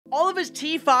All of his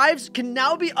T5s can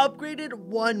now be upgraded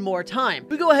one more time.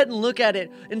 We go ahead and look at it.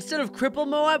 Instead of cripple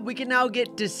Moab, we can now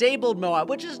get disabled Moab,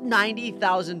 which is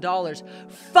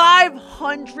 $90,000.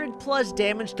 500 plus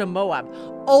damage to Moab.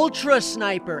 Ultra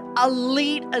Sniper,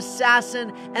 Elite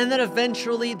Assassin, and then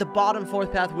eventually the bottom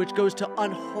fourth path, which goes to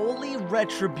Unholy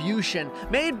Retribution,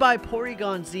 made by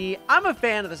Porygon Z. I'm a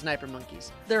fan of the Sniper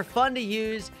Monkeys. They're fun to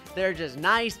use. They're just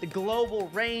nice. The global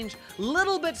range,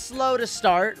 little bit slow to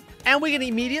start. And we can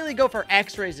immediately go for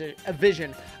X-ray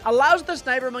vision. Allows the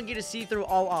Sniper Monkey to see through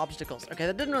all obstacles. Okay,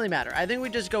 that doesn't really matter. I think we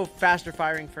just go faster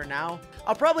firing for now.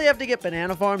 I'll probably have to get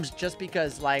banana farms just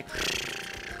because, like,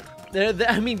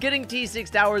 I mean, getting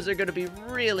T6 towers are going to be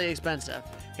really expensive.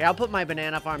 Okay, I'll put my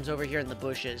banana farms over here in the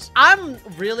bushes. I'm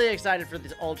really excited for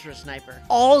this Ultra Sniper.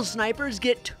 All snipers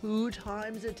get 2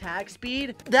 times attack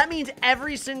speed. That means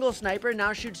every single sniper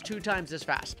now shoots 2 times as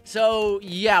fast. So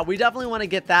yeah, we definitely want to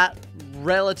get that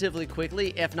relatively quickly,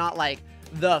 if not like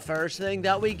the first thing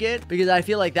that we get, because I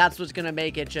feel like that's what's gonna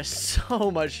make it just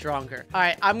so much stronger. All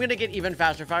right, I'm gonna get even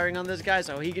faster firing on this guy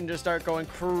so he can just start going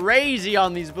crazy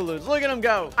on these balloons. Look at him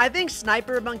go. I think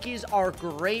Sniper Monkeys are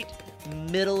great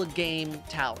middle game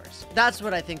towers. That's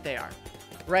what I think they are,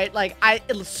 right? Like,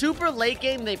 super late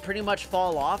game, they pretty much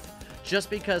fall off just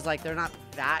because, like, they're not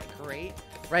that great,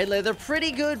 right? Like, they're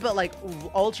pretty good, but like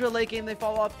ultra late game, they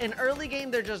fall off. In early game,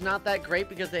 they're just not that great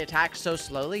because they attack so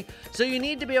slowly. So you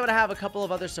need to be able to have a couple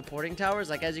of other supporting towers.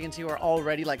 Like, as you can see, we're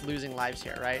already like losing lives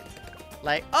here, right?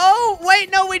 Like, oh,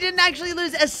 wait, no, we didn't actually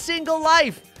lose a single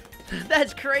life.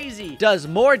 That's crazy. Does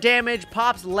more damage,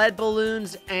 pops lead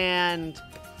balloons, and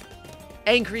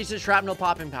increases shrapnel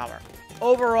popping power.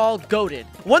 Overall, goated.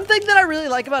 One thing that I really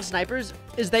like about snipers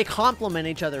is they complement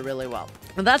each other really well.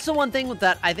 And that's the one thing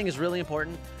that I think is really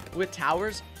important with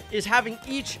towers, is having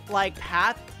each like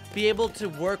path be able to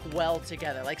work well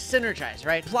together, like synergize,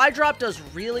 right? Fly Drop does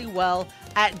really well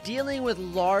at dealing with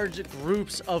large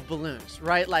groups of balloons,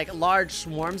 right? Like large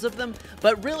swarms of them,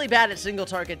 but really bad at single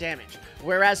target damage.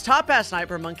 Whereas Top Pass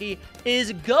Sniper Monkey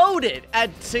is goated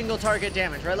at single target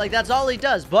damage, right? Like, that's all he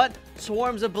does, but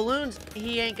swarms of balloons,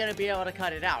 he ain't gonna be able to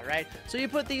cut it out, right? So you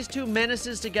put these two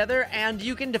menaces together and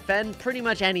you can defend pretty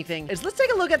much anything. Let's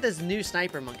take a look at this new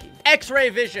Sniper Monkey. X-ray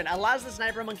vision allows the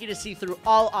Sniper Monkey to see through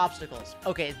all obstacles.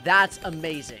 Okay, that's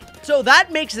amazing. So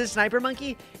that makes this Sniper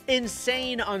Monkey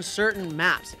insane on certain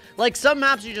maps. Like, some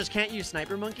maps you just can't use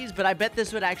Sniper Monkeys, but I bet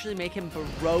this would actually make him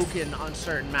broken on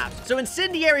certain maps. So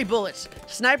incendiary bullets.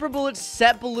 Sniper bullets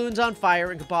set balloons on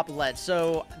fire and can pop lead.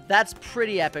 So that's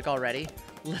pretty epic already.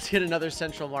 Let's get another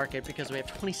central market because we have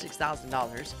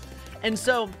 $26,000. And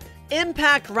so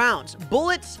impact rounds.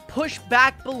 Bullets push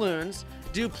back balloons,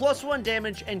 do +1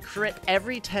 damage, and crit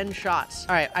every 10 shots.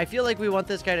 All right, I feel like we want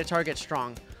this guy to target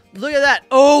strong. Look at that.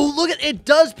 Oh, look at it.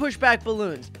 Does push back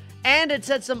balloons. And it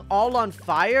sets them all on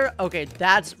fire. Okay,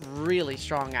 that's really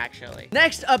strong, actually.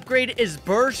 Next upgrade is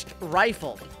Burst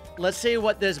Rifle. Let's see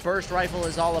what this Burst Rifle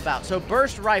is all about. So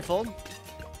Burst Rifle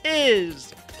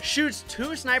shoots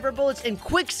 2 sniper bullets in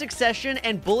quick succession,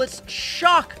 and bullets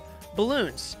shock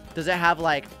balloons. Does it have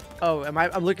like, oh,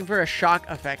 I'm looking for a shock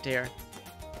effect here.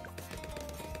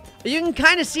 You can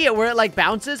kind of see it where it like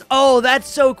bounces. Oh, that's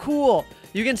so cool.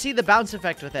 You can see the bounce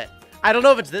effect with it. I don't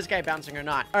know if it's this guy bouncing or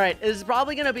not. All right, this is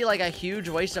probably going to be like a huge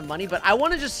waste of money, but I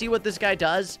want to just see what this guy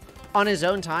does on his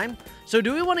own time. So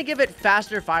do we want to give it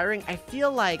faster firing? I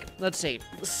feel like, let's see,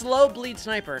 slow bleed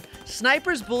sniper.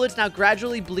 Sniper's bullets now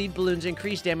gradually bleed balloons,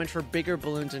 increase damage for bigger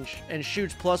balloons, and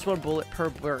shoots +1 bullet per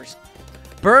burst.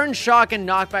 Burn, shock, and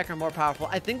knockback are more powerful.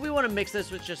 I think we want to mix this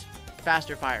with just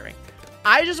faster firing.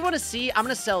 I just want to see, I'm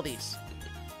going to sell these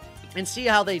and see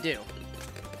how they do.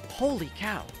 Holy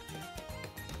cow.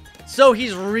 So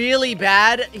he's really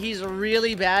bad. He's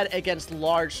really bad against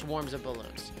large swarms of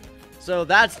balloons. So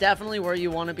that's definitely where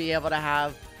you want to be able to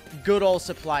have good old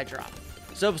supply drop.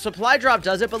 So supply drop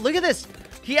does it, but look at this.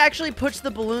 He actually puts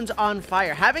the balloons on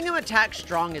fire. Having him attack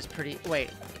strong is pretty... Wait,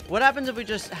 what happens if we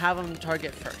just have him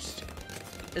target first?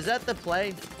 Is that the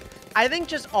play? I think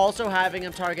just also having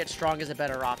him target strong is a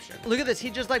better option. Look at this. He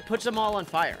just like puts them all on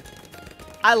fire.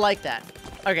 I like that.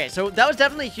 Okay, so that was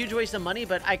definitely a huge waste of money,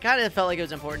 but I kind of felt like it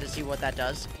was important to see what that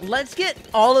does. Let's get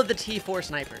all of the T4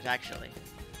 snipers, actually.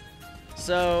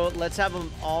 So let's have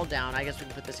them all down. I guess we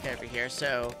can put this guy over here.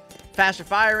 So faster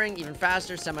firing, even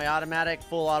faster, semi-automatic,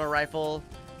 full auto rifle.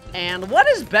 And what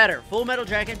is better? Full metal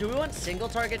jacket. Do we want single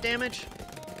target damage?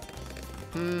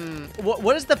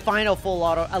 What is the final full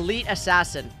auto? Elite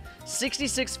assassin.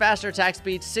 66 faster attack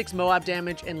speed, 6 Moab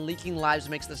damage, and leaking lives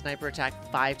makes the sniper attack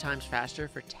 5 times faster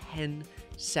for 10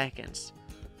 seconds.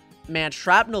 Man,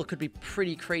 shrapnel could be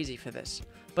pretty crazy for this.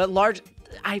 But large...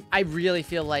 I really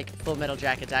feel like Full Metal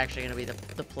Jacket's actually going to be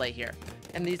the play here.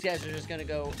 And these guys are just going to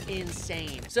go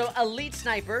insane. So Elite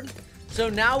Sniper. So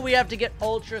now we have to get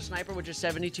Ultra Sniper, which is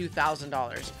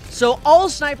 $72,000. So all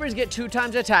snipers get 2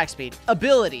 times attack speed.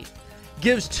 Ability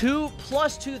gives 2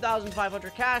 plus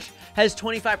 2,500 cash, has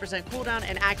 25% cooldown,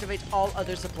 and activates all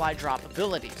other supply drop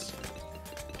abilities.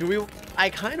 I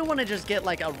kind of want to just get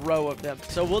like a row of them.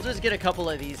 So we'll just get a couple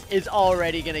of these. It's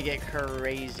already going to get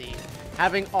crazy.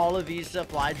 Having all of these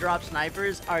supply drop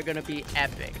snipers are going to be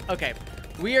epic. Okay,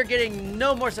 we are getting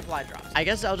no more supply drops. I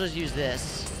guess I'll just use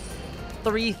this.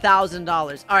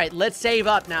 $3,000. All right, let's save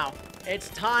up now. It's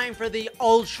time for the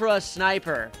Ultra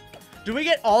Sniper. Do we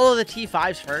get all of the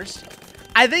T5s first?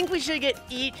 I think we should get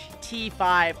each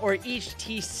T5 or each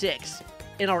T6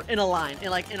 in a line,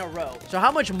 in a row. So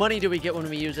how much money do we get when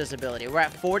we use this ability? We're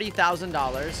at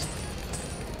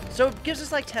 $40,000. So it gives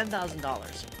us like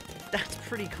 $10,000. That's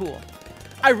pretty cool.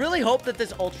 I really hope that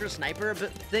this Ultra Sniper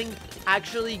thing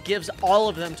actually gives all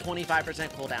of them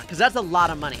 25% cooldown, because that's a lot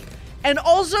of money. And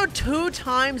also 2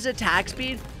 times attack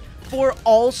speed for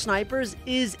all snipers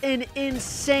is an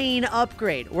insane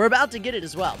upgrade. We're about to get it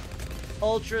as well.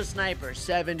 Ultra Sniper,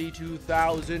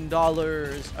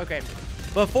 $72,000. Okay,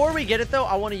 before we get it though,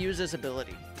 I want to use this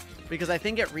ability because I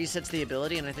think it resets the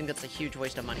ability, and I think that's a huge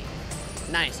waste of money.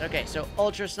 Nice. Okay, so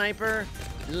Ultra Sniper,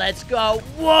 let's go.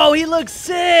 Whoa, he looks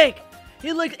sick.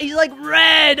 He's like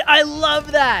red. I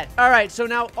love that. All right, so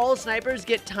now all snipers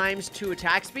get ×2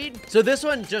 attack speed. So this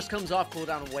one just comes off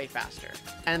cooldown way faster.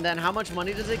 And then how much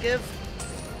money does it give?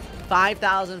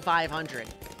 5,500.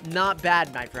 Not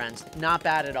bad, my friends. Not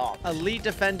bad at all. Elite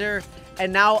Defender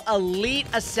and now Elite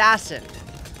Assassin.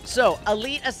 So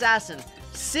Elite Assassin,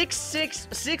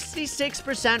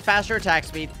 66% faster attack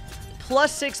speed,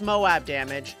 +6 Moab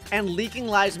damage, and leaking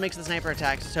lives makes the sniper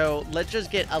attack. So let's just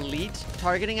get elite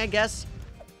targeting, I guess.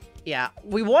 Yeah,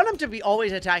 we want him to be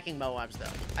always attacking Moabs though.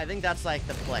 I think that's like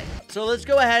the play. So let's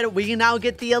go ahead. We can now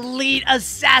get the Elite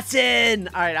Assassin.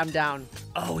 All right, I'm down.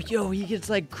 Oh, yo, he gets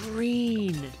like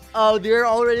green. Oh, they're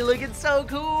already looking so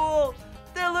cool.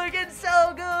 They're looking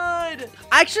so good.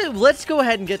 Actually, let's go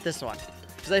ahead and get this one,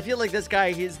 because I feel like this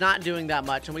guy, he's not doing that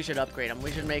much, and we should upgrade him.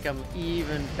 We should make him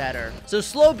even better. So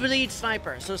slow bleed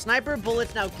sniper. So sniper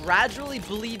bullets now gradually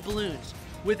bleed balloons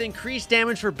with increased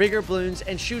damage for bigger balloons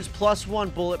and shoots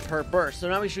 +1 bullet per burst. So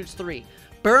now he shoots 3.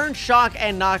 Burn, shock,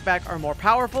 and knockback are more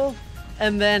powerful.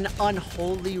 And then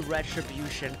Unholy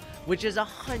Retribution, which is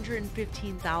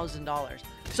 $115,000.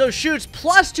 So shoots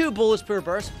 +2 bullets per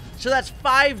burst. So that's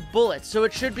 5 bullets. So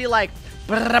it should be like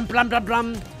brum, brum, brum,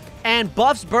 brum, and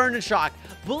buffs burn and shock.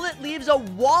 Bullet leaves a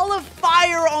wall of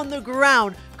fire on the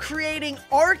ground, creating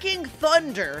arcing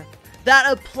thunder that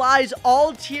applies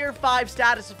all tier 5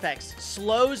 status effects,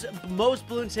 slows most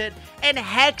balloons hit, and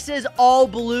hexes all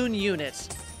balloon units.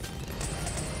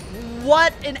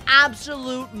 What an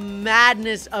absolute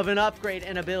madness of an upgrade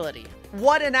and ability.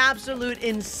 What an absolute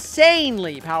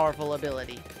insanely powerful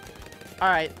ability. All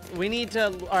right, we need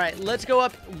to, all right, let's go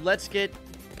up. Let's get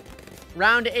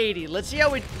round 80. Let's see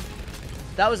how we,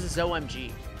 that was a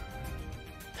ZOMG.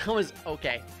 That was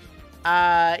okay.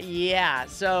 Yeah,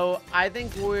 so I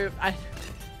think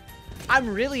I'm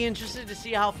really interested to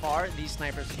see how far these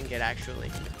snipers can get, actually.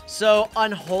 So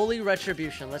Unholy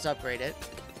Retribution, let's upgrade it.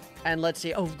 And let's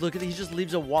see. Oh, look at, he just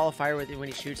leaves a wall of fire with it when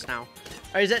he shoots now. All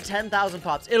right, he's at 10,000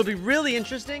 pops. It'll be really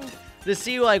interesting to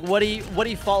see like what he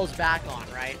falls back on,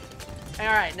 right? All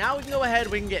right, now we can go ahead.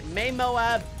 We can get May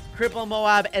Moab, Cripple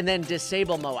Moab, and then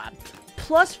Disable Moab.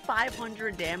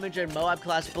 +500 damage, and Moab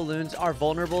class balloons are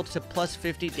vulnerable to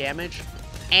 +50 damage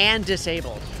and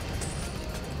disabled.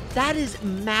 That is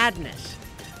madness.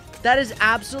 That is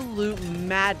absolute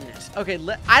madness. Okay,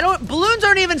 balloons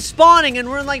aren't even spawning, and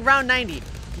we're in like round 90.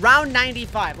 Round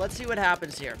 95. Let's see what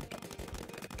happens here.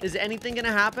 Is anything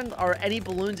gonna happen? Are any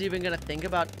balloons even gonna think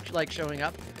about like showing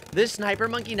up? This sniper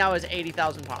monkey now has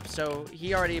 80,000 pops, so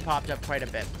he already popped up quite a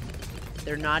bit.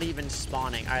 They're not even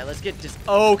spawning. All right, let's get this.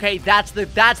 Okay, that's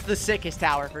the sickest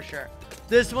tower for sure.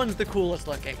 This one's the coolest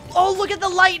looking. Oh, look at the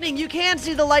lightning. You can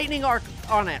see the lightning arc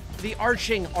on it. The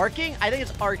arcing? I think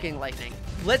it's arcing lightning.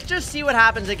 Let's just see what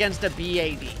happens against a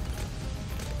BAD.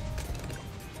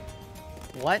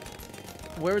 What?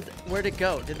 Where'd it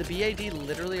go? Did the BAD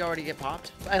literally already get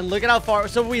popped? And look at how far.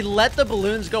 So we let the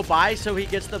balloons go by so he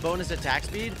gets the bonus attack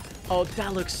speed. Oh,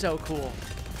 that looks so cool.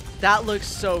 That looks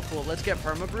so cool. Let's get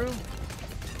Permabrew.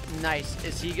 Nice.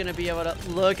 Is he gonna be able to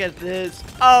look at this?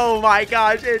 Oh my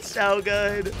gosh, it's so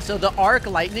good. So the arc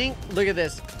lightning, look at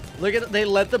this. Look at, they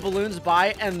let the balloons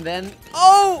by and then,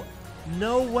 oh,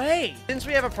 no way. Since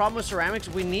we have a problem with ceramics,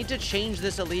 we need to change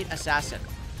this Elite Assassin.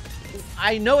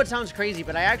 I know it sounds crazy,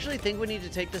 but I actually think we need to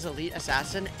take this elite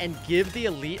assassin and give the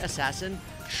elite assassin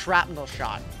shrapnel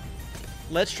shot.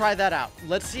 Let's try that out.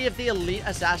 Let's see if the elite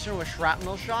assassin with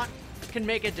shrapnel shot can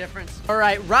make a difference. All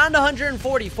right, round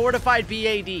 140, fortified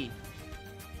BAD.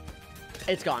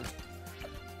 It's gone.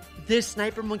 This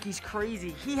sniper monkey's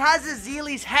crazy. He has a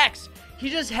Zeale's hex. He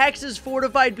just hexes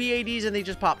fortified BADs and they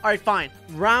just pop. All right, fine.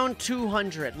 Round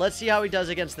 200. Let's see how he does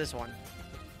against this one.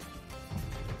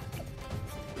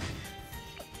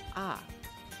 Ah.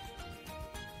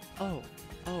 Oh.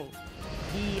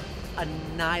 He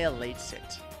annihilates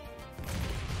it.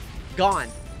 Gone.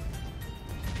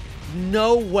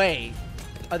 No way.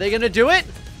 Are they gonna do it?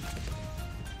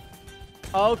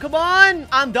 Oh, come on.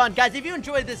 I'm done. Guys, if you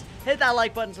enjoyed this, hit that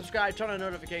like button, subscribe, turn on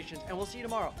notifications, and we'll see you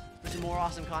tomorrow for some more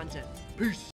awesome content. Peace.